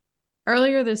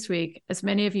Earlier this week, as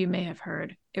many of you may have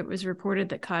heard, it was reported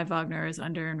that Kai Wagner is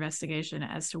under investigation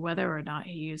as to whether or not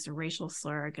he used a racial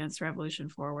slur against Revolution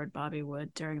forward Bobby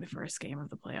Wood during the first game of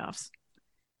the playoffs.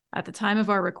 At the time of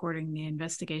our recording, the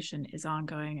investigation is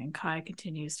ongoing and Kai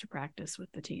continues to practice with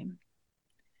the team.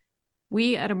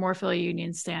 We at Amore Philly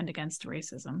Union stand against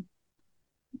racism.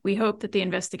 We hope that the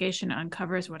investigation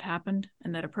uncovers what happened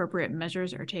and that appropriate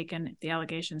measures are taken if the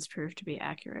allegations prove to be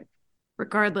accurate,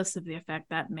 regardless of the effect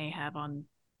that may have on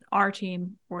our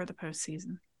team or the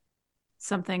postseason.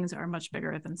 Some things are much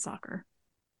bigger than soccer.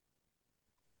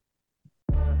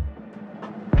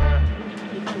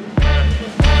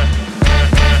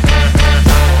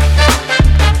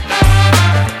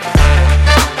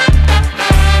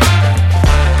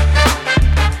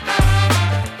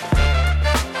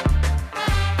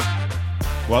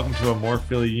 Welcome to Amore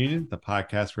Philly Union, the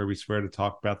podcast where we swear to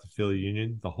talk about the Philly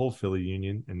Union, the whole Philly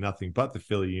Union, and nothing but the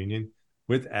Philly Union,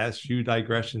 with as few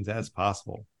digressions as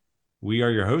possible. We are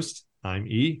your hosts. I'm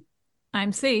E.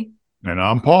 I'm C. And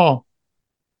I'm Paul.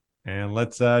 And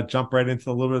let's jump right into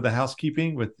a little bit of the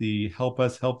housekeeping with the Help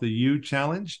Us Help the You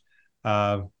challenge.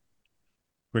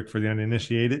 Quick for the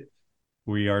uninitiated.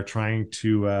 We are trying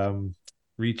to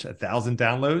reach 1,000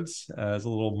 downloads as a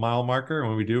little mile marker. And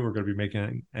when we do, we're going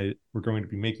to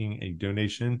be making a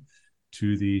donation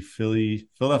to the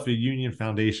Philadelphia Union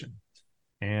Foundation.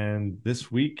 And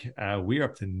this week, we are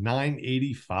up to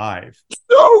 985.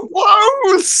 So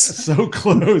close. So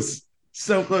close.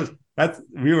 So close. That's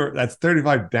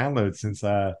 35 downloads since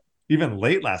even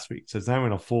late last week. So it's not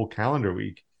even a full calendar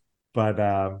week. But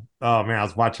oh man, I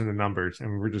was watching the numbers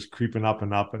and we're just creeping up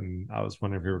and up. And I was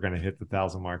wondering if we were going to hit the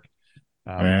 1,000 mark.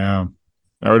 Yeah,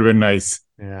 that would have been nice.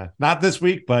 Yeah, not this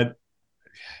week, but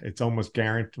it's almost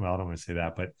guaranteed. Well, I don't want to say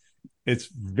that, but it's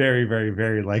very, very,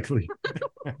 very likely.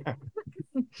 I'm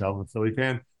a Philly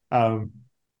fan.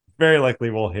 Very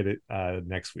likely we'll hit it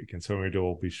next week, and so when we do,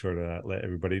 we'll be sure to let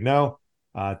everybody know.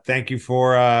 Thank you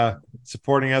for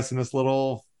supporting us in this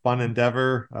little fun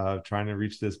endeavor, trying to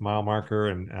reach this mile marker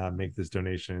and make this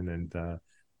donation, and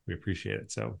we appreciate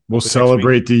it. So we'll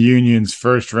celebrate the Union's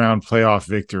first round playoff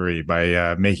victory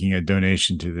by making a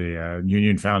donation to the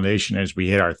Union Foundation as we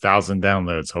hit our 1,000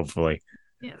 downloads, hopefully.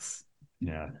 Yes.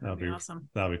 Yeah, that'll be awesome.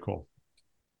 That'll be cool.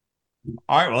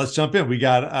 All right, well, let's jump in. We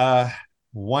got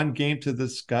one game to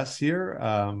discuss here,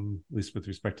 at least with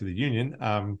respect to the Union.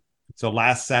 So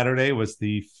last Saturday was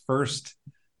the first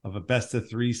of a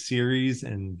best-of-3 series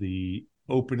in the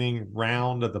opening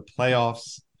round of the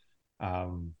playoffs.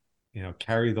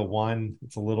 Carry the one.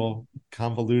 It's a little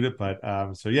convoluted, but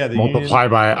so yeah, the multiply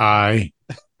Union, by I.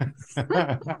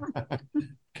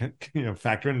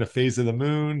 Factor in the phase of the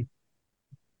moon.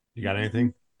 You got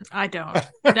anything? I don't.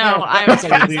 No, I was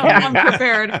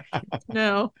unprepared.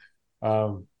 No.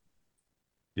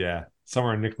 Yeah,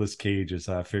 somewhere Nicolas Cage is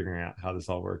figuring out how this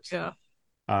all works. Yeah.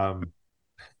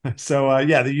 So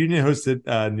the Union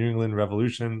hosted New England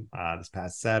Revolution this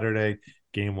past Saturday,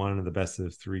 game 1 of the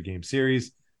best-of-3 game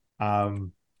series.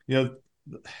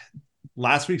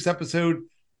 Last week's episode,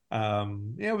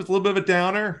 it was a little bit of a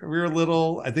downer.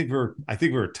 I think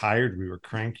we were tired. We were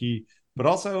cranky, but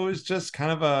also it was just kind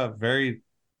of a very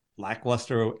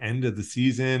lackluster end of the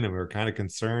season. And we were kind of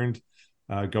concerned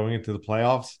going into the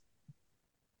playoffs.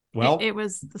 Well, it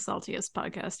was the saltiest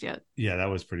podcast yet. Yeah, that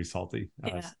was pretty salty.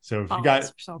 Yeah, so if you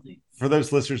guys, salty. For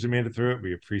those listeners who made it through it,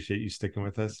 we appreciate you sticking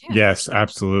with us. Yeah. Yes,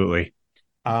 absolutely.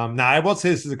 Now, I won't say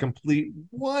this is a complete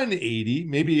 180,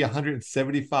 maybe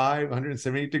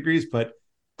 178 degrees, but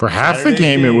for half the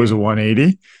game, it was a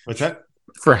 180. What's that?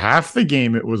 For half the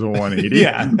game, it was a 180.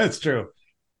 Yeah, that's true.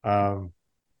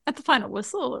 At the final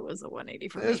whistle, it was a 180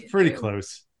 for me. It was pretty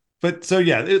close. But so,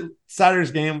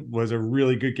 Saturday's game was a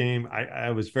really good game.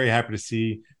 I was very happy to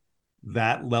see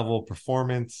that level of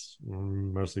performance,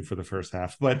 mostly for the first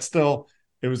half, but still,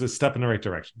 it was a step in the right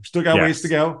direction. We still got ways to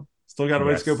go. Still got a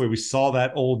ways to go, but we saw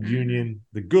that old Union,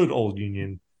 the good old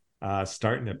Union,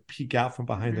 starting to peek out from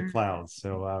behind the clouds.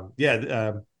 So,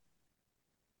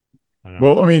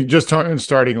 well, I mean, just talking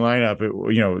starting lineup,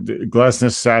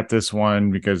 Glesnes sat this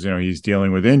one because, he's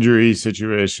dealing with injury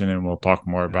situation, and we'll talk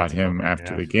more about him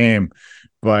after the game.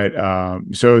 But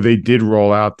so they did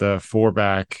roll out the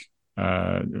 4-back, 4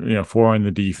 on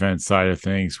the defense side of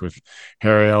things, with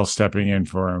Harriel stepping in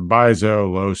for Mbaizo,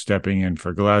 Lowe stepping in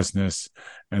for Glesnes,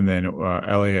 and then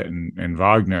Elliott and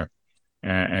Wagner.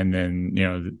 And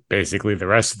then, basically the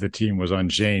rest of the team was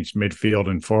unchanged. Midfield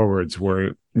and forwards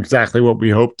were exactly what we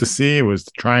hoped to see. It was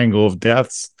the triangle of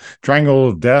death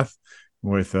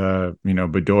with,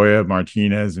 Bedoya,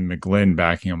 Martinez, and McGlynn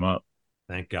backing them up.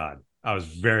 Thank God. I was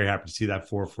very happy to see that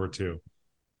 4-4-2.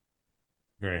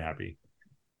 Very happy.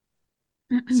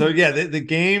 So yeah, the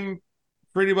game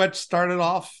pretty much started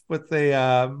off with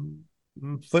a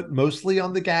foot mostly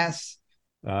on the gas.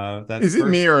 That Is it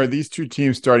first, me, or are these two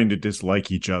teams starting to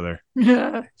dislike each other?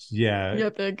 Yeah. yeah, Yeah,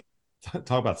 big.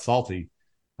 talk about salty.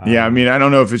 Yeah, I mean, I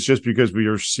don't know if it's just because we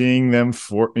are seeing them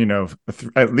for,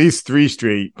 at least 3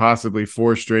 straight, possibly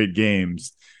 4 straight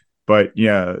games. But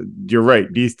yeah, you're right.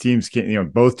 These teams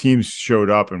both teams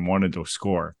showed up and wanted to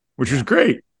score, which was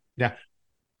great. Yeah,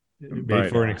 it made But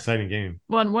for an exciting game.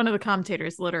 One of the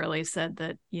commentators literally said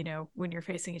that, when you're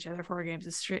facing each other 4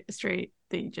 games straight,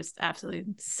 they just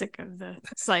absolutely sick of the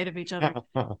sight of each other.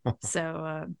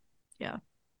 So, yeah.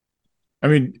 I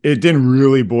mean, it didn't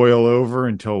really boil over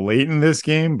until late in this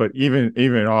game, but even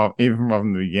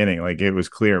from the beginning, like, it was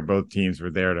clear both teams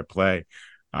were there to play.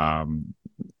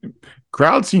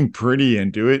 Crowd seemed pretty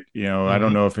into it. I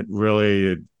don't know if it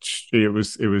really it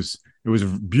was a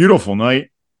beautiful night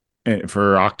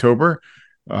for October,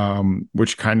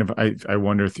 which kind of I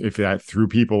wonder if that threw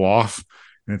people off.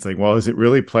 And it's like, well, is it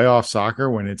really playoff soccer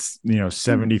when it's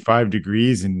 75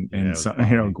 degrees and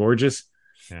gorgeous?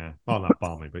 Yeah, well, not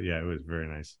balmy, but yeah, it was very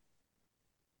nice.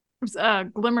 There's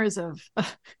glimmers of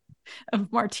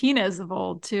Martinez of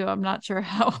old too. I'm not sure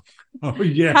how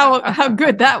how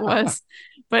good that was,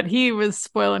 but he was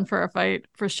spoiling for a fight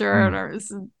for sure. And I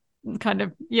was kind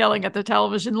of yelling at the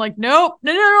television like, no,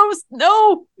 not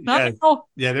now.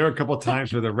 Yeah, there were a couple of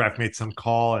times where the ref made some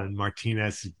call and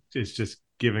Martinez is just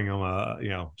giving him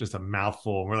just a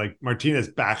mouthful. We're like, Martinez,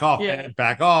 back off, man,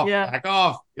 back off, back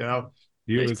off.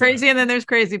 There's crazy and then there's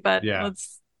crazy, but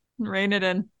let's rein it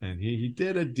in. And he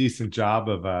did a decent job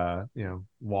of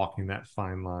walking that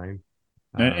fine line.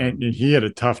 And he had a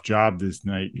tough job this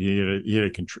night. He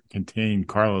had to contain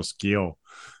Carlos Gil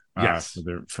for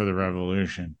the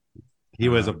Revolution. He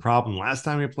was a problem last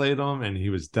time we played him, and he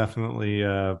was definitely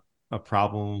a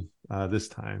problem this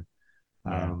time.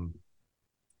 Yeah.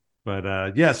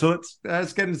 So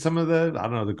let's get into some of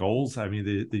the goals. I mean,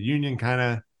 the Union kind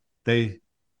of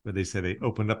they say they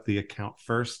opened up the account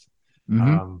first.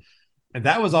 Mm-hmm. And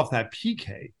that was off that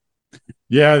PK.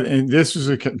 Yeah, and this was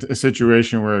a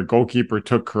situation where a goalkeeper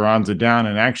took Carranza down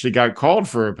and actually got called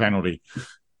for a penalty.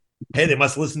 Hey, they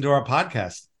must listen to our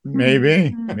podcast.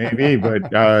 Maybe, but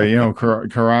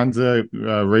Carranza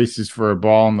races for a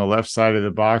ball on the left side of the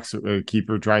box. The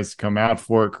keeper tries to come out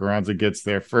for it. Carranza gets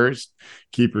there first.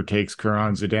 Keeper takes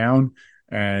Carranza down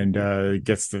and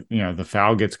gets the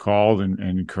foul gets called,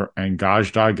 and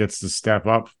Groundhog gets to step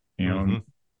up,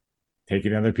 take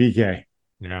another PK.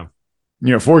 Yeah.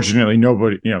 Fortunately,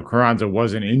 nobody, Carranza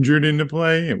wasn't injured in the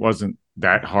play. It wasn't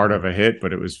that hard of a hit,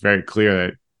 but it was very clear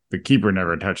that the keeper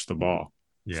never touched the ball.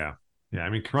 Yeah. Yeah. I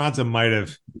mean, Carranza might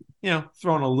have,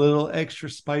 thrown a little extra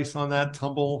spice on that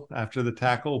tumble after the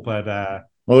tackle, but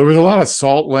well, there was a lot of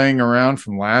salt laying around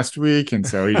from last week, and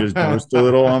so he just dosed a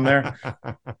little on there.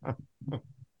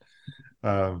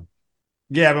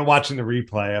 Yeah, I've been watching the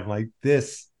replay. I'm like,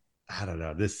 I don't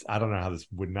know how this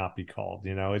would not be called.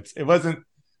 It wasn't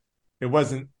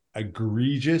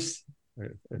egregious.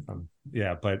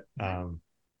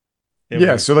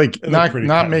 So like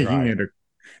not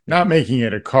making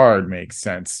it a card makes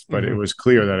sense, but it was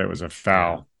clear that it was a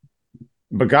foul.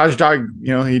 But Groundhog,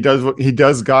 he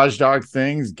does Groundhog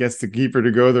things, gets the keeper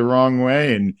to go the wrong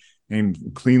way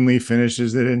and cleanly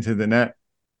finishes it into the net.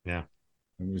 Yeah.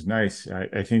 It was nice.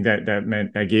 I think that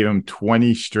meant I gave him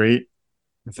 20 straight.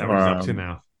 That's what he's up to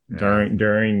now.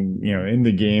 During in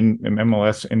the game in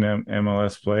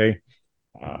MLS play.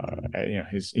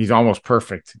 He's almost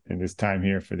perfect in his time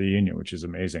here for the Union, which is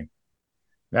amazing.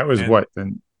 That was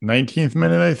the 19th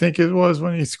minute, I think it was,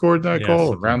 when he scored that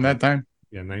goal around that time.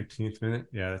 Yeah, 19th minute.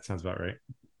 Yeah, that sounds about right.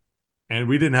 And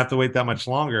we didn't have to wait that much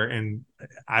longer. And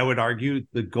I would argue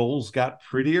the goals got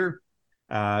prettier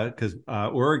because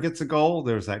Ura gets a goal.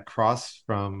 There's that cross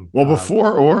from. Well,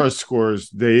 before Ura scores,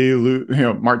 they lose.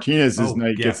 Martinez's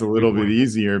night gets a little bit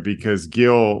easier because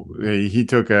Gil he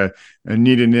took a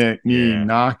knee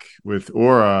knock with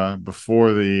Ura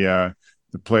before the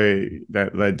play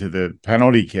that led to the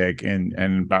penalty kick, and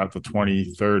about the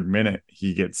 23rd minute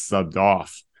he gets subbed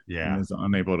off. Yeah, and is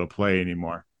unable to play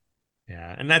anymore.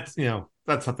 Yeah, and that's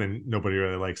something nobody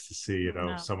really likes to see.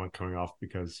 Someone coming off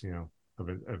because of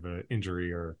an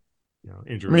injury or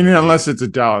injury. I mean, unless it's a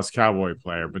Dallas Cowboy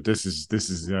player, but this is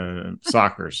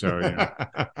soccer, so.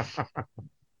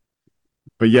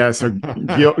 But yeah, so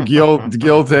Gil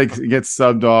gets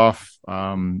subbed off.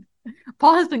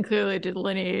 Paul has been clearly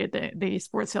delineated the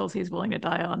sports hills he's willing to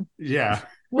die on. Yeah,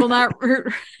 will not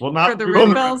root for the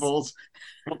Red Bulls.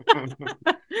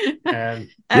 and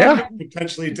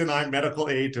potentially deny medical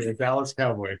aid to the Dallas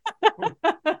Cowboy.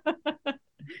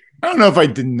 I don't know if I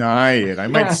deny it. I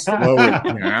might slow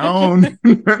it down.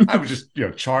 I would just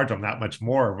charge them that much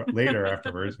more later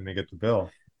afterwards when they get the bill.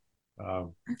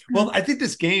 Well, I think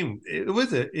this game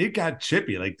it got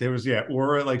chippy. Like there was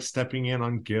Aura like stepping in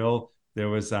on Gil. There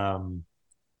was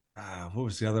what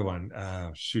was the other one?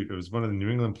 It was one of the New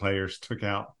England players took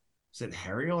out. Was it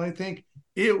Harriel? I think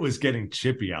it was getting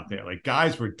chippy out there. Like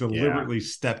guys were deliberately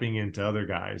stepping into other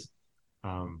guys.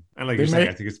 And like you're saying,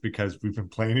 I think it's because we've been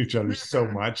playing each other so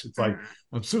much. It's like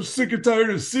I'm so sick and tired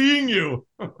of seeing you.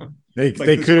 They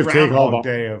could have taken all the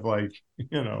day of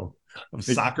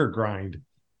soccer grind.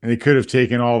 And they could have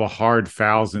taken all the hard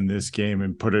fouls in this game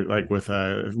and put it like with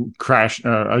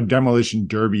a demolition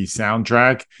derby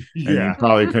soundtrack. And you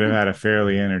probably could have had a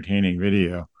fairly entertaining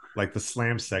video. Like the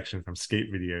slam section from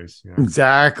skate videos.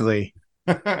 Exactly.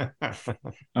 Oh,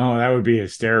 that would be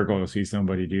hysterical to see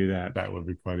somebody do that. That would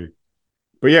be funny.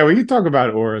 But yeah, when you talk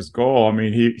about Aura's goal, I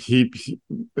mean, he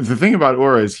the thing about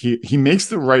Aura is he makes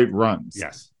the right runs.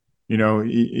 Yes.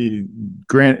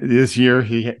 This year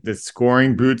the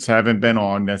scoring boots haven't been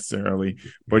on necessarily,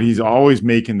 but he's always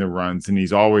making the runs and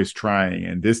he's always trying.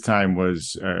 And this time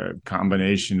was a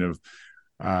combination of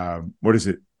what is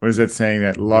it? What is that saying?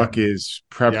 That luck is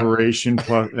preparation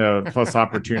plus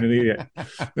opportunity.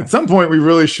 At some point, we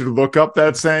really should look up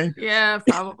that saying. Yeah,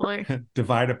 probably.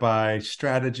 Divided by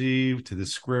strategy to the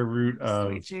square root of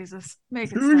Sweet Jesus.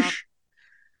 Make it stop.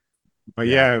 But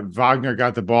Wagner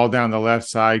got the ball down the left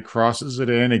side, crosses it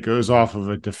in. It goes off of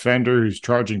a defender who's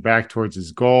charging back towards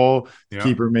his goal. The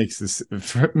keeper makes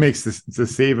the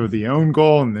save of the own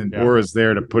goal, and then Aura's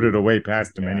there to put it away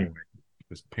past him anyway.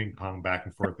 Just ping pong back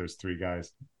and forth. Those three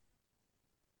guys.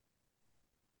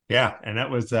 Yeah, and that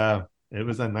was it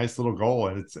was a nice little goal,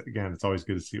 and it's always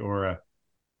good to see Aura.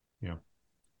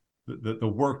 The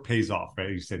work pays off, right?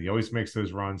 You said he always makes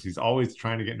those runs. He's always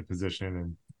trying to get into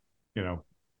position, and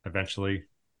eventually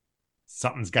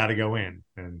something's got to go in,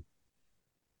 and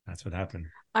that's what happened.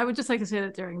 I would just like to say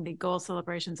that during the goal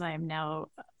celebrations, I am now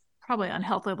probably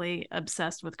unhealthily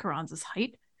obsessed with Carranza's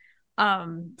height.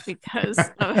 Because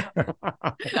of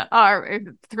our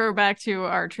throwback to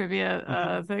our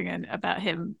trivia thing and about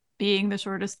him being the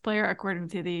shortest player according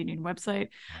to the Union website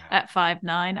at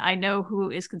 5'9". I know who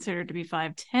is considered to be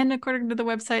 5'10" according to the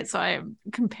website, so I am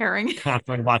comparing. So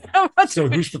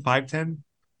who's the 5'10"?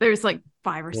 There's like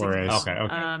 5 or 6. Okay.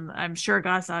 I'm sure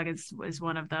Groundhog is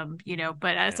one of them,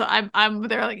 but so I'm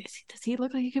they're like, does he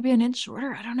look like he could be an inch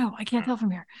shorter? I don't know. I can't tell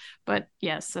from here. But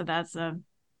yes, so that's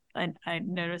I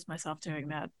noticed myself doing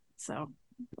that. So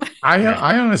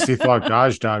I honestly thought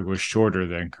Groundhog was shorter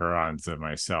than Carranza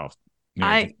myself.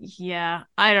 I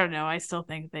don't know. I still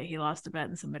think that he lost a bet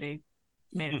and somebody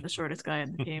made him the shortest guy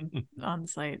in the game on the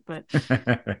site, but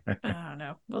I don't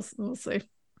know. We'll see.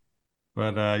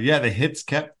 But the hits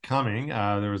kept coming.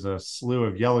 There was a slew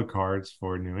of yellow cards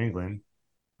for New England.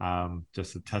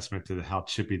 Just a testament to how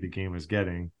chippy the game was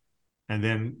getting. And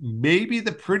then maybe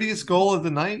the prettiest goal of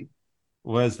the night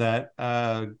was that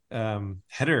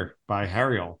header by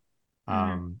Harriel.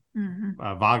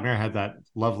 Wagner had that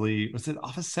lovely, was it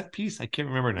off a set piece? I can't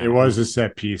remember now. It was a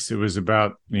set piece. It was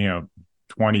about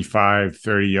 25,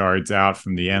 30 yards out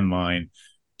from the end line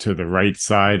to the right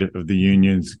side of the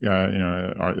Union's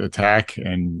attack,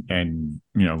 and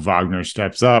Wagner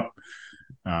steps up.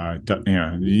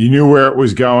 You knew where it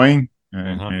was going,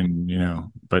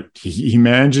 but he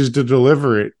manages to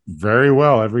deliver it very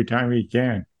well every time he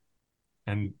can.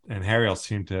 And Harriel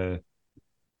seemed to,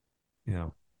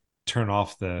 turn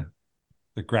off the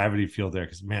gravity field there,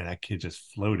 because man, that kid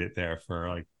just floated there for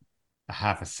like a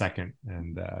half a second,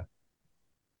 and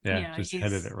just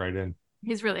headed it right in.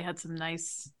 He's really had some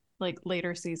nice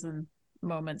later season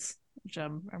moments, which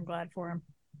I'm glad for him.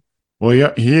 Well,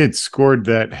 yeah, he had scored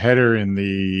that header in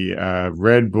the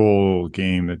Red Bull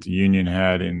game that the Union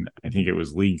had in, I think it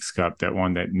was Leagues Cup, that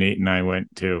one that Nate and I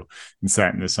went to and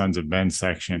sat in the Sons of Ben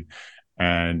section.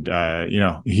 And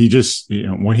he just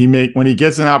when he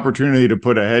gets an opportunity to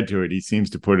put a head to it, he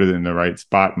seems to put it in the right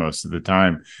spot most of the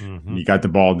time. Mm-hmm. He got the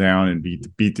ball down and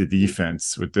beat the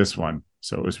defense with this one,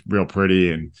 so it was real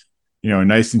pretty. And a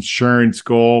nice insurance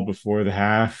goal before the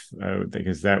half,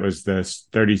 because that was the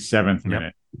 37th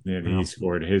minute that he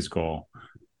scored his goal,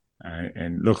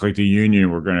 and looked like the Union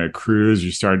were going to cruise.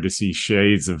 You started to see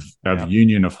shades of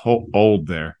Union of old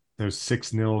there. Those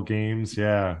 6-0 games,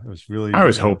 it was really. I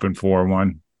was hoping for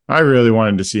one. I really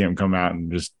wanted to see him come out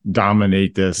and just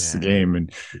dominate this game.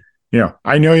 And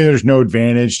I know there's no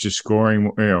advantage to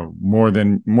scoring, more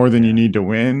than you need to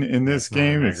win in this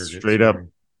game. It's straight up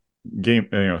game,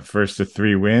 first to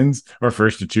 2 wins.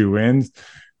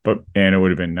 But it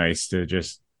would have been nice to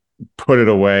just put it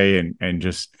away and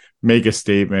just make a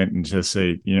statement and just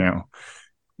say,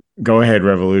 go ahead,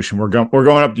 Revolution. We're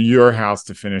going up to your house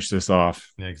to finish this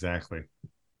off. Yeah, exactly.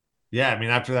 Yeah, I mean,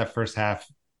 after that first half,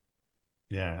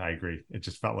 yeah, I agree. It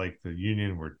just felt like the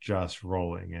Union were just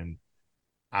rolling, and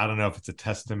I don't know if it's a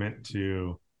testament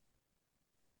to,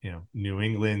 New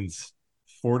England's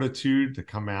fortitude to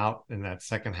come out in that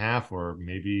second half, or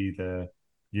maybe the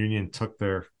Union took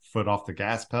their foot off the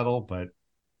gas pedal, but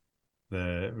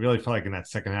it really felt like in that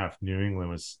second half, New England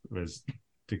was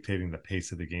dictating the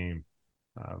pace of the game.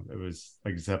 It was,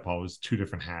 like you said, Paul, it was two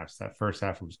different halves. That first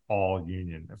half was all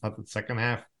Union. I thought the second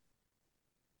half,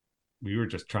 we were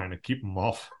just trying to keep them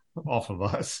off of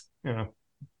us.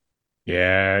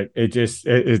 Yeah,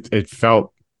 it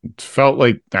felt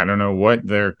like, I don't know what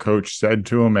their coach said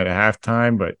to them at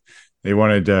halftime, but they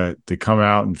wanted to come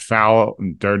out and foul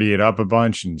and dirty it up a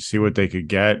bunch and see what they could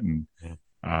get,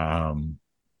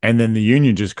 and then the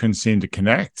Union just couldn't seem to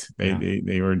connect.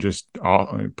 They were just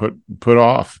all put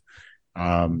off.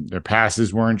 Their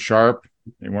passes weren't sharp.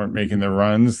 They weren't making the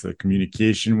runs. The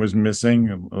communication was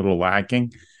missing, a little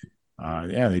lacking.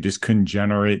 They just couldn't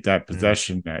generate that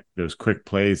possession, those quick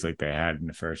plays like they had in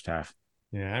the first half.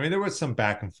 Yeah, I mean, there was some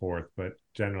back and forth, but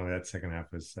generally that second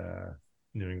half was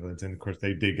New England's. And, of course,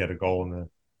 they did get a goal in the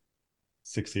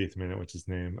 68th minute, what's his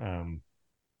name?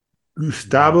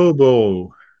 Gustavo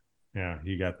Bo. Yeah,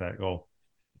 he got that goal.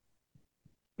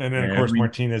 And then, of course,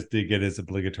 Martinez did get his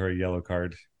obligatory yellow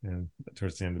card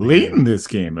towards the end of the late game. In this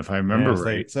game, if I remember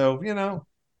right. Late. So,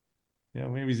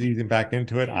 maybe he's easing back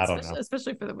into it. I don't know.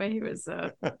 Especially for the way he was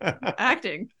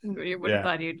acting. You would have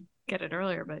thought he'd get it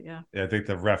earlier, but yeah. Yeah, I think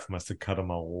the ref must have cut him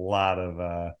a lot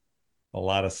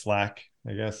of slack,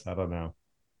 I guess. I don't know.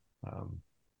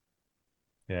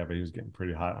 But he was getting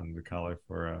pretty hot under the collar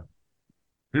for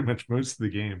pretty much most of the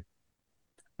game.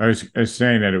 I was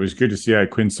saying that it was good to see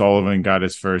Quinn Sullivan got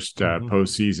his first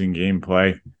postseason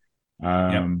gameplay.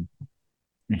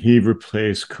 He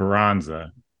replaced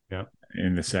Carranza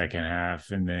in the second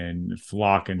half, and then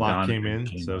Flock and Donovan came in,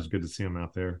 so it was good to see him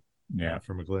out there.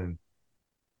 For McGlynn.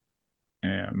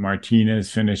 Martinez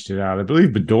finished it out. I believe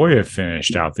Bedoya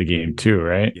finished out the game too,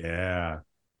 right? Yeah.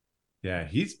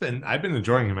 I've been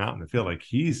enjoying him out in the field. Like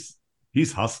he's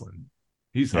hustling.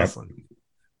 He's hustling.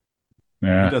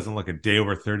 Yeah. He doesn't look a day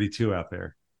over 32 out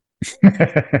there.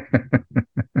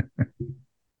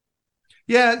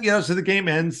 So the game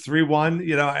ends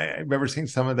 3-1. I remember seeing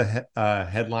some of the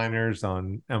headliners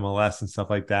on MLS and stuff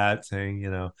like that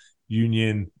saying,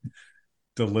 Union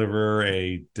deliver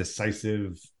a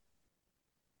decisive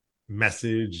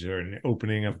message or an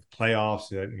opening of playoffs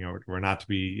that, we're not to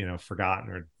be, forgotten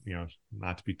or,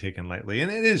 not to be taken lightly.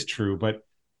 And it is true, but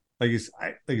like you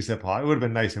said, Paul, it would have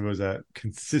been nice if it was a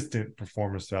consistent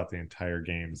performance throughout the entire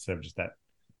game instead of just that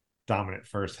dominant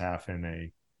first half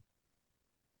and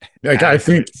I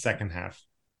think second half.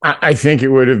 I think it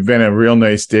would have been a real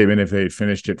nice statement if they had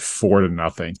finished it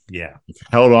 4-0. Yeah,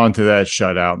 held on to that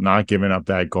shutout, not giving up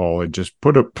that goal, and just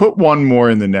put one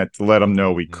more in the net to let them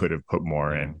know we could have put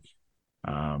more in.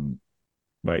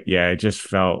 But it just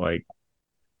felt like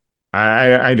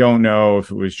I don't know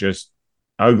if it was just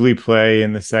ugly play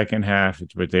in the second half,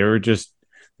 but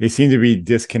they seemed to be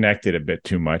disconnected a bit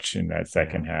too much in that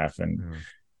second half, and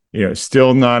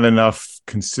still not enough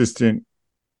consistent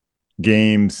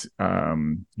games,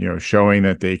 showing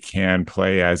that they can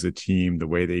play as a team the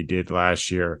way they did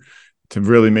last year to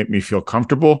really make me feel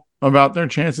comfortable about their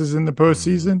chances in the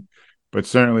postseason. But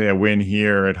certainly a win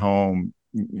here at home,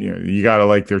 you got to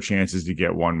like their chances to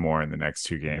get one more in the next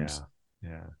two games.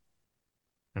 Yeah.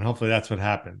 And hopefully that's what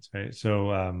happens, right?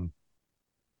 So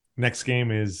next game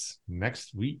is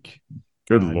next week.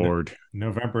 Good Lord.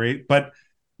 November 8th. But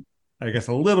I guess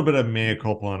a little bit of mea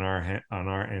culpa on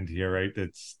our end here, right?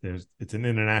 It's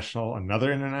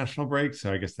another international break.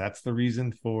 So I guess that's the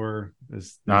reason for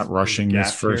this not rushing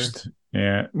this first. Here.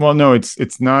 Yeah. Well, no,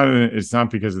 it's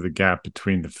not because of the gap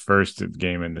between the first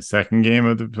game and the second game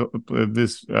of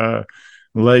this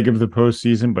leg of the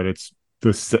postseason, but it's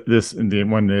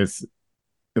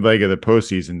the leg of the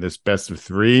postseason, this best of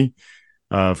three,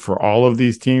 for all of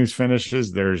these teams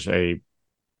finishes, there's a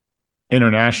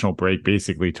international break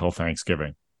basically till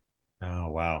Thanksgiving. Oh,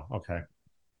 wow. Okay.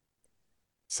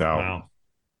 So, wow.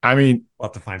 I mean, we'll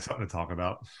have to find something to talk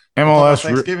about.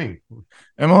 Thanksgiving.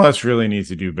 MLS really needs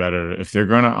to do better. If they're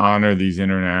going to honor these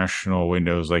international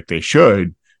windows like they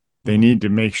should, they need to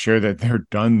make sure that they're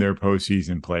done their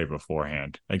postseason play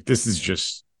beforehand. Like, this is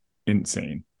just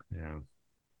insane. Yeah.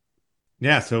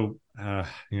 Yeah, so I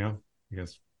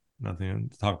guess nothing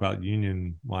to talk about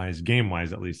Union wise, game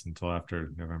wise, at least until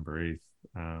after November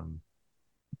 8th.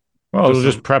 Well, it'll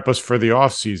just prep us for the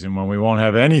off season when we won't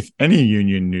have any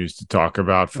Union news to talk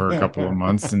about for a couple of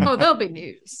months. And there'll be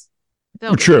news.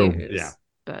 True. News, yeah.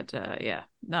 But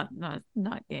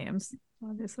not games,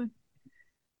 obviously.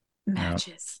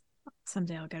 Matches. Yeah.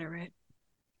 Someday I'll get it right.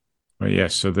 But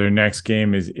yes, so their next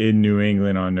game is in New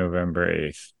England on November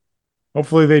 8th.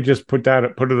 Hopefully they just put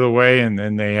it away, and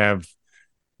then they have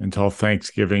until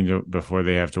Thanksgiving before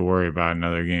they have to worry about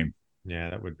another game. Yeah,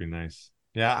 that would be nice.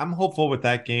 Yeah, I'm hopeful with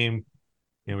that game.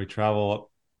 We travel up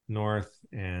north,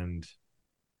 and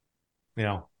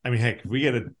heck, if we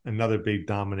get another big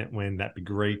dominant win, that'd be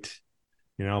great.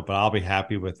 But I'll be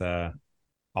happy with a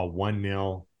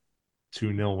 1-0,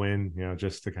 2-0 win.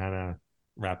 Just to kind of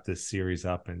wrap this series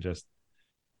up and just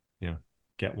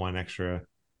get one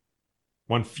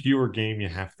fewer game you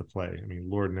have to play. I mean,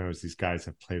 Lord knows these guys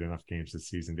have played enough games this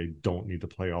season. They don't need to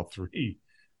play all three.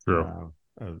 True.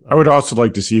 I would also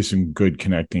like to see some good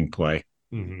connecting play.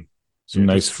 Mm-hmm. Some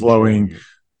nice flowing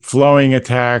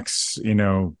attacks,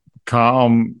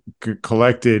 calm,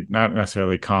 collected, not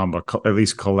necessarily calm, but at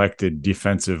least collected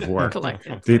defensive work.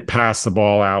 They pass the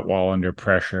ball out while under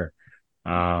pressure.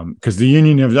 Because the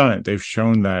Union have done it. They've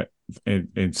shown that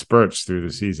in spurts through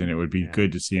the season. It would be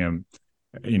good to see them,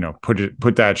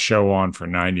 put that show on for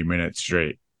 90 minutes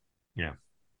straight. Yeah.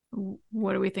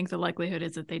 What do we think the likelihood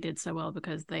is that they did so well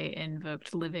because they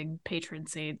invoked living patron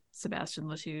saint Sebastian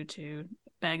Latou to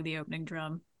bang the opening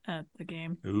drum at the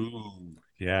game? Ooh,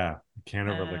 yeah. Can't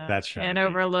overlook that shot. Can't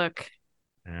overlook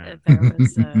that there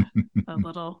was a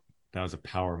little... That was a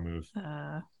power move.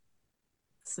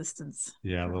 Assistance.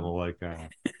 Yeah, a little like...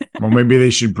 Well, maybe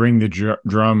they should bring the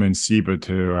drum and Seba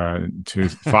to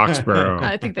Foxborough.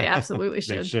 I think they absolutely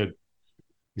should. They should.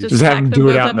 Just have them do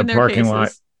it out in the parking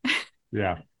lot.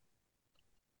 Yeah.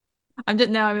 I'm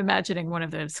imagining one of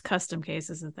those custom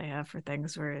cases that they have for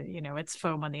things where it's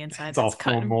foam on the inside. It's all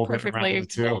foam molded, perfectly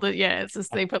molded. Yeah, it's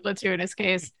just they put Latou in his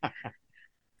case,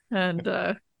 and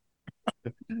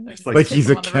like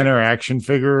he's a Kenner action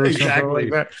figure or something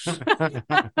like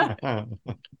that.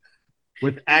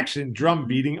 With action drum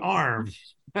beating arm.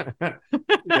 Like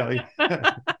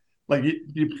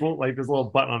you pull like this little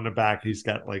button on the back. He's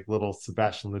got like little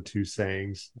Sebastian Latou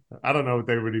sayings. I don't know what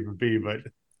they would even be, but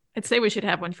I'd say we should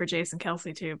have one for Jason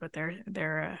Kelsey too, but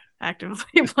they're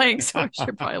actively playing, so we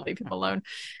should probably leave him alone.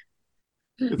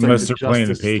 Unless they're playing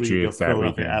the Patriots that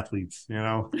weekend. Athletes,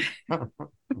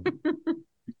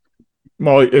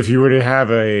 Well, if you were to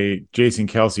have a Jason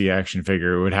Kelsey action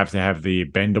figure, it would have to have the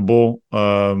bendable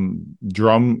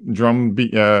drum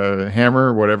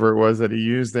hammer, whatever it was that he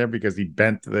used there, because he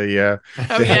bent the.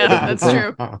 That's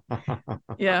true.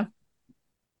 Yeah.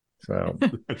 So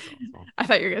I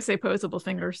thought you were going to say posable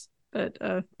fingers, but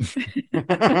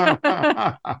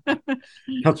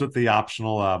helps with the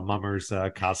optional mummer's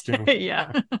costume.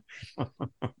 Yeah.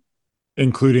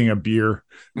 Including a beer.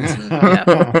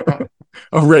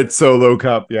 A red Solo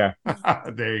cup. Yeah.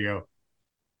 There you go.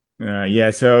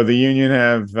 So the Union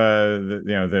have, they're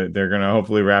going to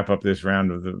hopefully wrap up this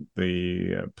round of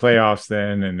the playoffs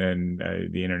then, and then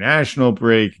the international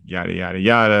break, yada, yada,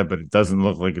 yada. But it doesn't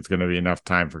look like it's going to be enough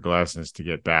time for Glasses to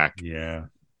get back. Yeah.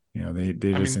 They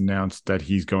just announced that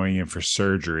he's going in for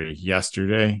surgery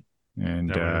yesterday. And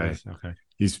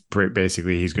he's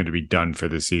going to be done for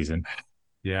the season.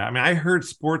 Yeah, I mean, I heard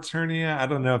sports hernia. I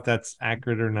don't know if that's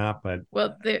accurate or not, but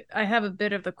I have a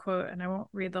bit of the quote, and I won't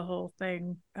read the whole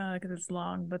thing because it's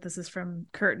long. But this is from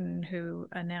Curtin, who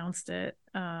announced it.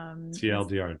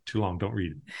 TLDR, too long. Don't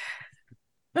read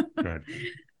it. Go ahead.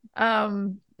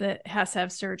 That has to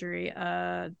have surgery.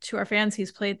 To our fans,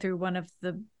 he's played through one of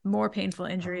the more painful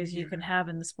injuries you can have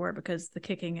in the sport because the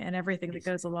kicking and everything that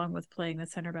goes along with playing the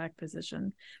center back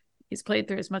position. He's played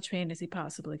through as much pain as he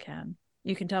possibly can.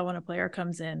 You can tell when a player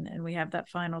comes in and we have that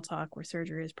final talk where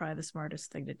surgery is probably the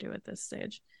smartest thing to do at this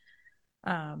stage.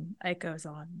 It goes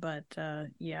on, but I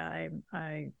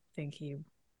think he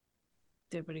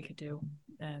did what he could do,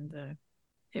 and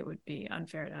it would be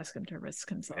unfair to ask him to risk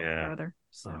himself further.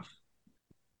 So,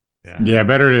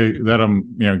 better to let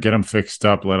him, get him fixed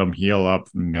up, let him heal up,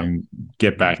 and then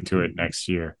get back to it next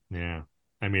year. Yeah,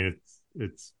 I mean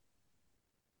it's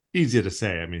easy to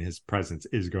say. I mean, his presence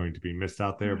is going to be missed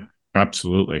out there. Mm-hmm.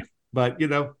 Absolutely. But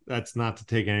that's not to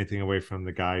take anything away from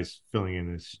the guys filling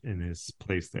in his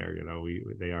place there.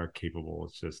 They are capable.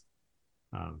 It's just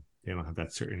they don't have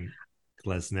that certain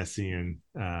Glasnessian.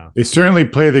 They certainly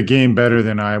play the game better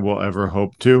than I will ever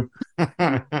hope to.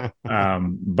 But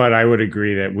I would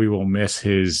agree that we will miss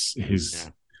his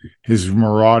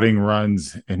marauding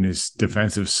runs and his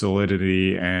defensive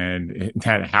solidity and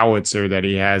that howitzer that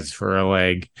he has for a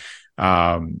leg.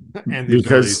 And the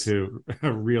because ability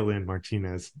to reel in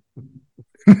Martinez.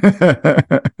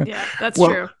 Yeah, that's well,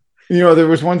 true. there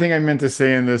was one thing I meant to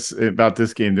say about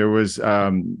this game. There was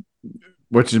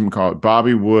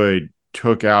Bobby Wood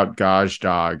took out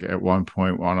Groundhog at one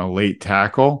point on a late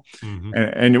tackle,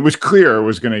 and it was clear it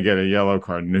was going to get a yellow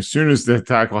card. And as soon as the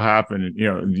tackle happened,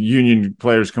 the Union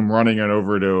players come running on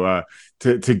over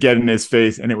to get in his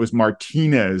face, and it was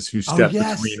Martinez who stepped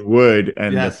between Wood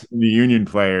and the Union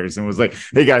players and was like,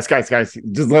 "Hey guys,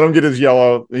 just let him get his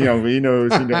yellow. He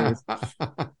knows."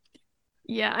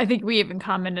 Yeah, I think we even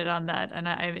commented on that, and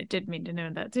I did mean to know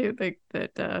that too. Like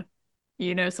that,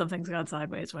 something's gone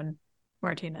sideways when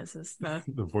Martinez is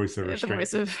the voice of restraint. The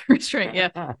voice of restraint,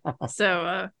 yeah.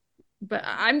 So, but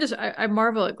I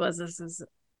marvel at Glesnes's.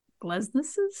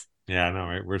 Yeah, I know,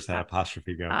 right? Where's that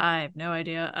apostrophe go? I have no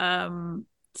idea.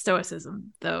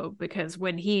 Stoicism, though, because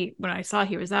when I saw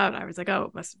he was out, I was like, oh,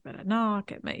 it must have been a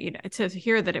knock. To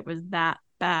hear that it was that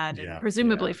bad, and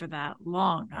presumably for that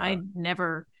long, I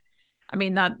never. I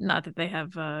mean, not that they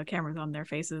have cameras on their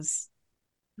faces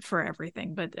for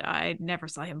everything, but I never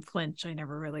saw him flinch. I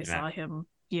never really saw him,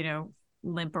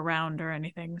 limp around or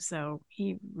anything. So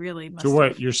he really must. So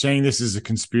what you're saying? This is a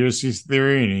conspiracy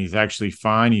theory, and he's actually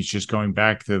fine. He's just going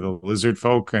back to the lizard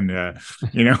folk, and or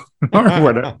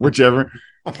whatever, whichever.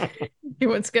 He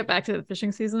wants to get back to the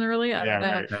fishing season early.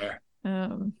 Right.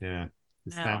 No,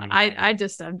 it's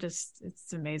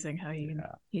amazing how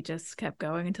he just kept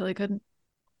going until he couldn't.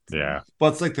 Yeah.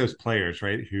 Well, it's like those players,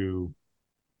 right? Who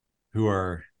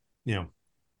are,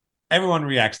 everyone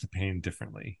reacts to pain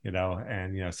differently,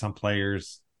 and, some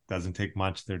players doesn't take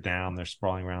much. They're down, they're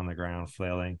sprawling around the ground,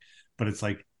 flailing, but it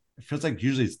feels like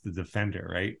usually it's the defender,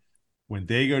 right? When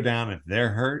they go down, if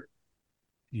they're hurt,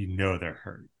 they're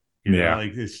hurt.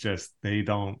 Like it's just, they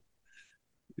don't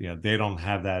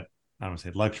have that, I don't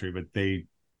say luxury, but they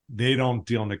don't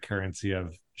deal in the currency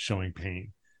of showing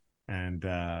pain. And,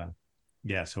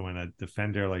 so when a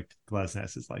defender like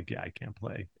Glesnes is like, I can't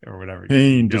play or whatever.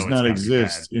 Pain does not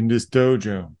exist in this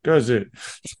dojo, does it?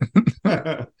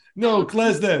 No,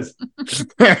 Glesnes.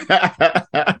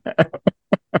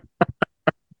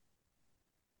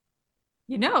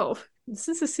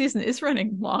 Since the season is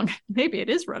running long, maybe it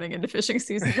is running into fishing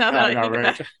season now that I think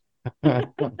about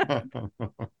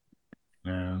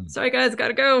it. Sorry, guys,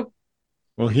 gotta go.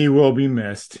 Well, he will be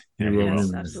missed. He will be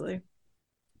missed. Absolutely.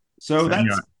 So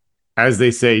that's as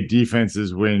they say,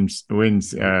 defenses wins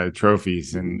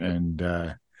trophies, and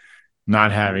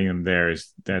not having him there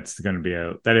is going to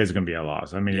be a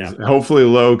loss. I mean, hopefully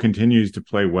Lowe continues to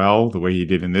play well the way he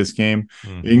did in this game,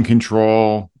 in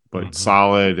control but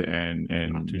solid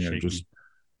and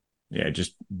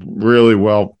just really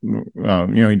well.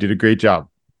 He did a great job.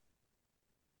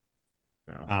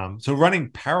 So running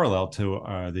parallel to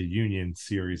the Union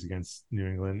series against New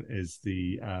England is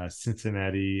the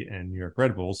Cincinnati and New York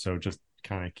Red Bulls. So just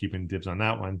kind of keeping dibs on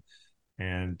that one.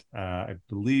 And I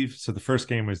believe so. The first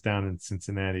game was down in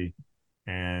Cincinnati,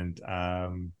 and I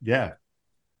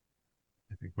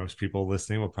think most people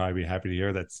listening will probably be happy to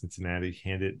hear that Cincinnati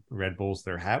handed Red Bulls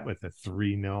their hat with a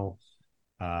 3-0.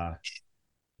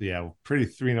 Pretty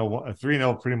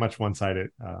 3-0, pretty much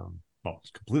one-sided.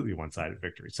 It's completely one-sided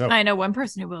victory. So I know one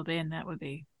person who will be, and that would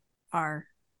be our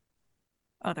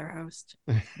other host.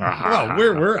 Well,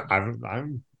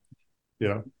 I'm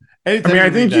I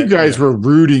think you guys were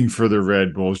rooting for the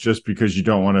Red Bulls just because you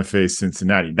don't want to face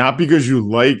Cincinnati, not because you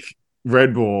like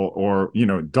Red Bull or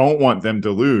don't want them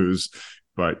to lose,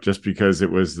 but just because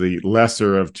it was the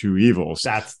lesser of two evils.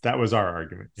 That was our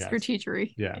argument. Yes.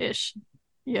 Strategery-ish.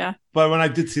 Yeah. But when I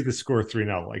did see the score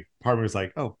 3-0, like part of me was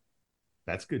like, oh,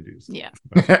 that's good news. Yeah.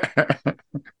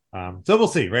 So we'll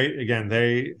see, right? Again,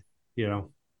 they,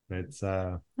 it's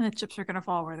the chips are gonna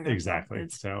fall where they're gonna exactly.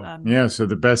 So so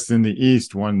the best in the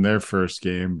East won their first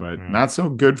game, but not so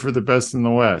good for the best in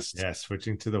the West. Yeah,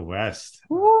 switching to the West.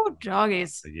 Ooh,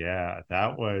 joggies. Yeah,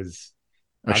 that was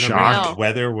a shock. The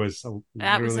weather was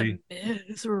that was a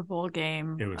miserable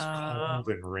game. It was cold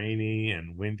and rainy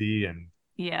and windy and.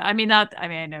 Yeah, I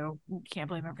know you can't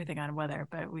blame everything on weather,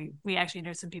 but we actually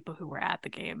know some people who were at the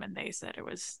game and they said it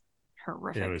was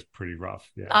horrific. Yeah, it was pretty rough.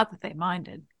 Yeah. Not that they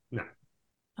minded. No.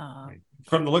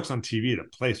 From the looks on TV, the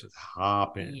place was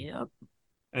hopping. Yep.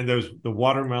 And the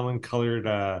watermelon colored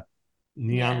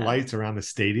neon lights around the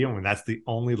stadium, and that's the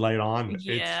only light on.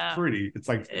 Yeah. It's pretty. It's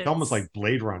like it's almost like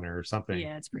Blade Runner or something.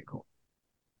 Yeah, it's pretty cool.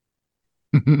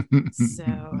 So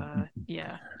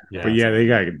yeah. But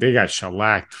they got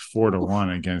shellacked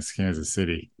 4-1 against Kansas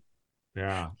City.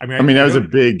 Yeah,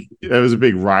 that was a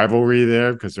big rivalry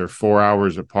there because they're 4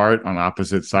 hours apart on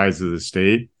opposite sides of the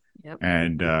state. Yep.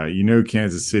 And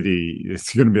Kansas City,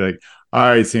 it's going to be like, all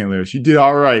right, St. Louis, you did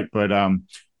all right, but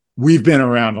we've been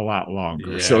around a lot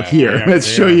longer. So here, let's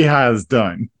show you how it's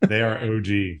done. They are OG,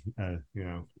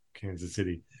 Kansas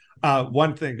City.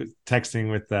 One thing,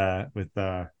 texting with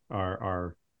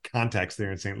our contacts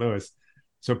there in St. Louis.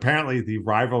 So apparently, the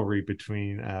rivalry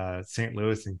between St.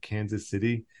 Louis and Kansas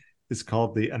City is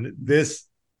called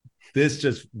this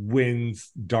just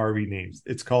wins Derby names.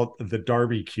 It's called the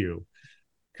Derby Q,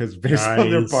 because based on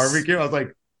their barbecue, I was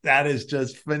like, that is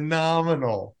just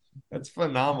phenomenal. That's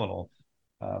phenomenal.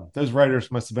 Those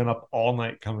writers must have been up all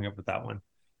night coming up with that one.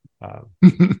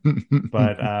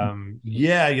 But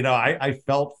I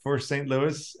felt for St.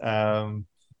 Louis, for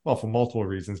multiple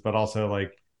reasons, but also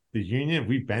like the Union,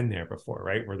 we've been there before,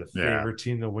 right? We're the favorite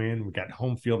team to win. We got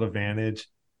home field advantage.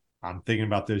 I'm thinking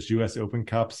about those U.S. Open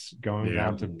Cups going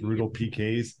down to brutal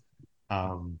PKs.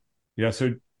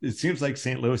 So it seems like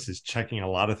St. Louis is checking a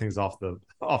lot of things off the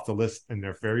list in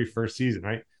their very first season,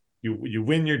 right? You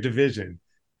win your division,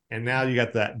 and now you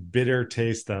got that bitter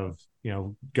taste of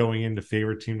going into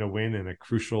favorite team to win in a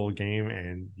crucial game,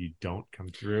 and you don't come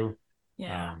through.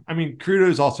 Yeah.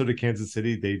 Kudos also to Kansas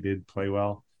City. They did play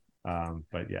well.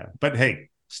 But hey,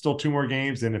 still 2 more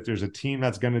games, and if there's a team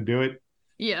that's going to do it,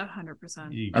 100%.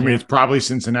 It's probably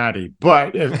Cincinnati,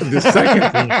 but if the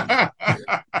second team,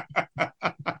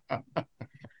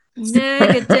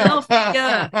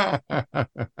 Negadelphia.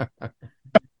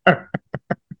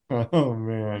 Oh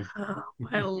man! Oh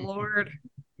my lord!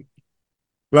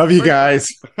 Love you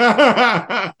guys.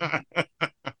 Well,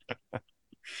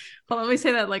 let me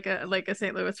say that like a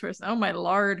St. Louis person. Oh my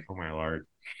lord! Oh my lord!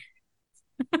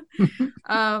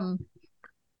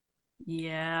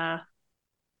 Yeah.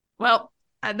 Well,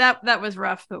 that was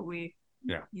rough, but we're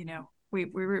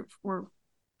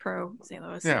pro St.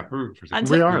 Louis. Yeah, we're for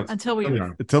until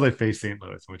they face St.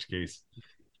 Louis, in which case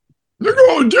they're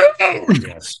going down.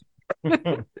 Yes. All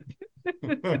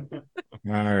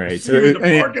right. So in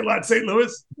the parking lot, St.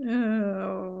 Louis.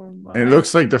 Oh my. It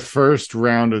looks like the first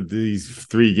round of these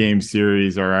 3-game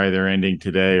series are either ending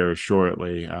today or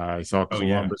shortly. I saw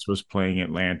Columbus was playing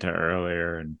Atlanta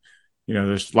earlier, and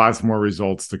there's lots more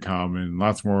results to come and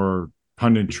lots more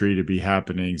punditry to be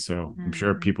happening. So I'm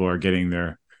sure people are getting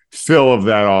their fill of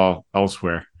that all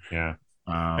elsewhere. Yeah.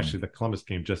 Actually, the Columbus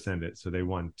game just ended, so they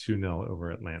won 2-0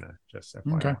 over Atlanta. Just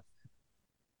FYI. Okay.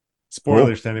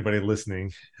 Spoilers to anybody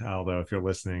listening, although if you're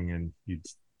listening and you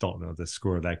don't know the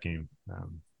score of that game,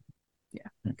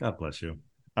 God bless you.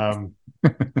 Well,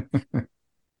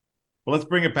 let's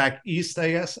bring it back east,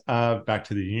 I guess, back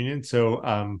to the Union.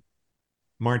 So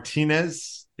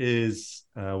Martinez is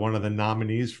one of the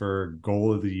nominees for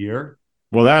goal of the year.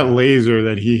 Well, that laser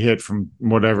that he hit from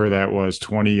whatever that was,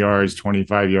 20 yards,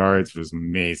 25 yards, was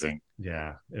amazing.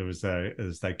 Yeah, it was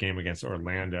that game against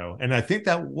Orlando, and I think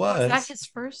that was that his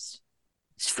first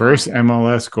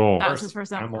MLS goal. That was his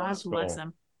first MLS goal.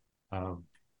 And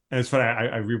it's funny.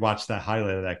 I rewatched that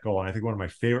highlight of that goal, and I think one of my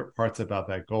favorite parts about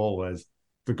that goal was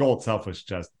the goal itself was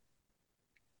just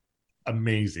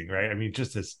amazing, right?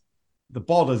 Just the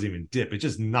ball doesn't even dip; it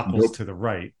just knuckles to the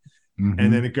right. Mm-hmm.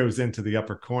 And then it goes into the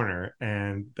upper corner,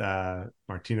 and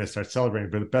Martinez starts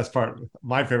celebrating. But the best part,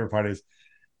 my favorite part, is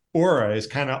Aura is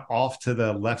kind of off to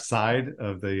the left side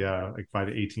of the by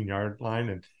the 18-yard line,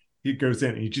 and he goes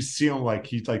in, and you just see him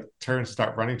he turns to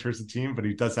start running towards the team, but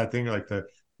he does that thing like the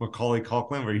Macaulay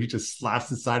Culkin where he just slaps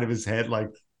the side of his head like,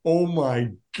 oh my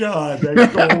God,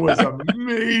 that goal was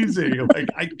amazing.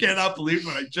 I cannot believe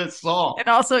what I just saw. And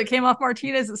also it came off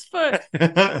Martinez's foot.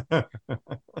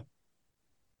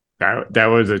 That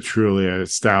was a truly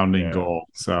astounding goal.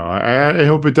 So I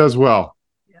hope it does well.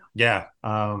 Yeah.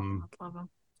 Love him.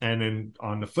 And then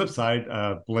on the flip side,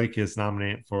 Blake is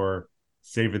nominated for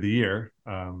Save of the Year.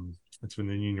 That's when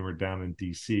the Union were down in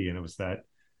DC, and it was that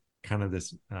kind of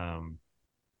this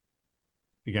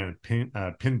again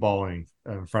pinballing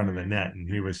in front of the net, and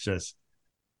he was just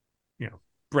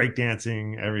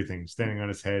breakdancing, everything, standing on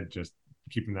his head, just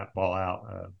keeping that ball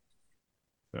out.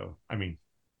 So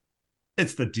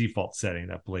it's the default setting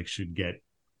that Blake should get,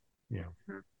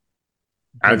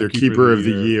 either keeper of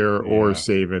the year or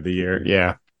save of the year.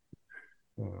 Yeah.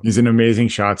 He's an amazing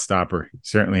shot stopper. He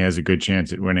certainly has a good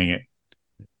chance at winning it.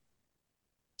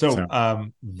 So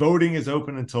voting is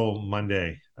open until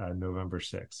Monday, November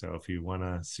 6th. So if you want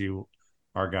to see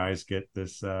our guys get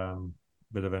this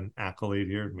bit of an accolade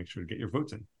here, make sure to get your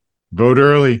votes in. Vote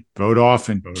early, vote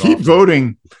often. Keep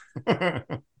voting. I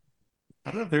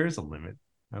don't know if there is a limit.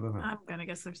 I don't know. I'm gonna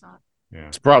guess there's not. Yeah,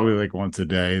 it's probably like once a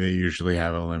day. They usually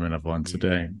have a limit of once a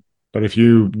day. But if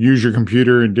you use your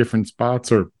computer in different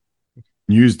spots or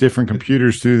use different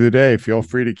computers through the day, feel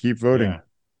free to keep voting.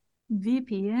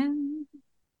 VPN.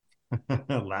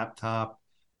 Laptop,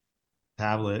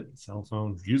 tablet, cell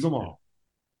phone, use them all.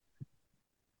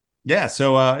 Yeah,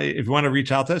 so if you want to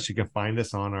reach out to us, you can find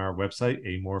us on our website,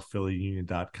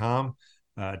 amorephillyunion.com.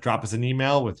 Drop us an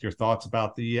email with your thoughts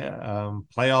about the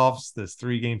playoffs, this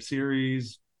 3-game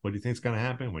series. What do you think is going to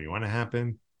happen? What do you want to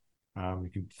happen?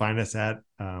 You can find us at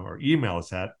or email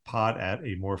us at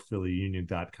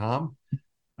pod@amorephillyunion.com.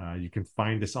 You can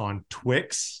find us on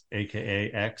Twix,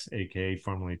 aka X, aka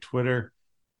formerly Twitter.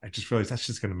 I just realized that's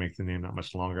just going to make the name not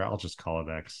much longer. I'll just call it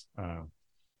X. I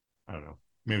don't know.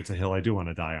 Maybe it's a hill I do want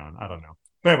to die on. I don't know.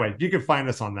 But anyway, you can find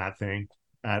us on that thing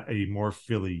at a More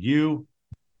Philly U.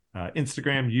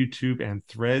 Instagram, YouTube, and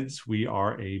Threads. We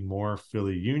are a More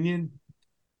Philly Union.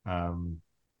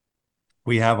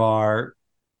 We have our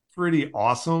pretty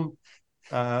awesome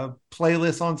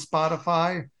playlist on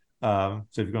Spotify. So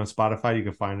if you go on Spotify, you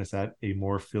can find us at a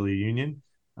More Philly Union.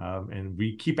 And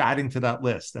we keep adding to that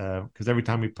list because every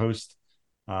time we post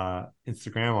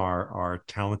Instagram, our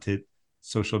talented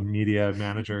social media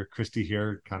manager, Christy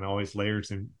here, kind of always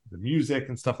layers in the music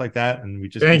and stuff like that. And we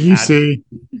just thank you, C.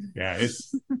 Yeah,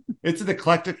 it's an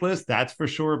eclectic list, that's for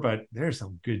sure, but there's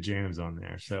some good jams on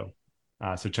there. So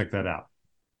check that out.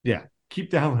 Yeah, keep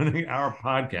downloading our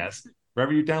podcast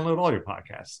wherever you download all your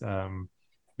podcasts. Like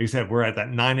I said, we're at that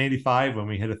 985. When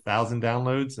we hit 1,000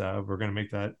 downloads, we're going to make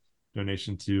that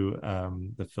donation to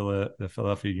the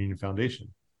Philadelphia Union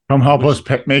Foundation. Come help us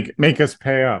make us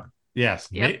pay up. Yes,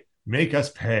 yep. Make us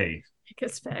pay. Make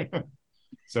us pay.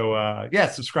 So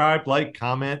subscribe, like,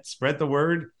 comment, spread the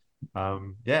word.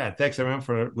 Thanks everyone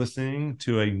for listening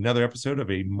to another episode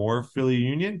of A More Philly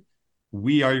Union.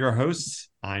 We are your hosts.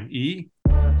 I'm E.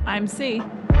 I'm C.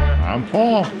 I'm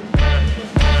Paul.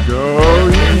 Go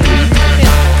Union.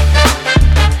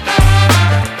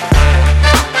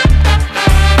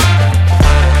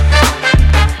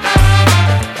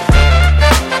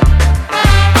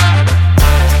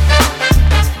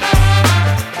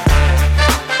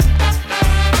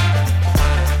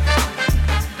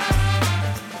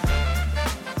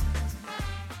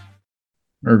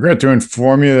 I regret to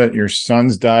inform you that your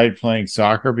sons died playing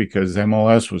soccer because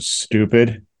MLS was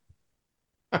stupid.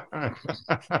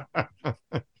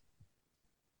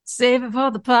 Save it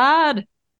for the pod.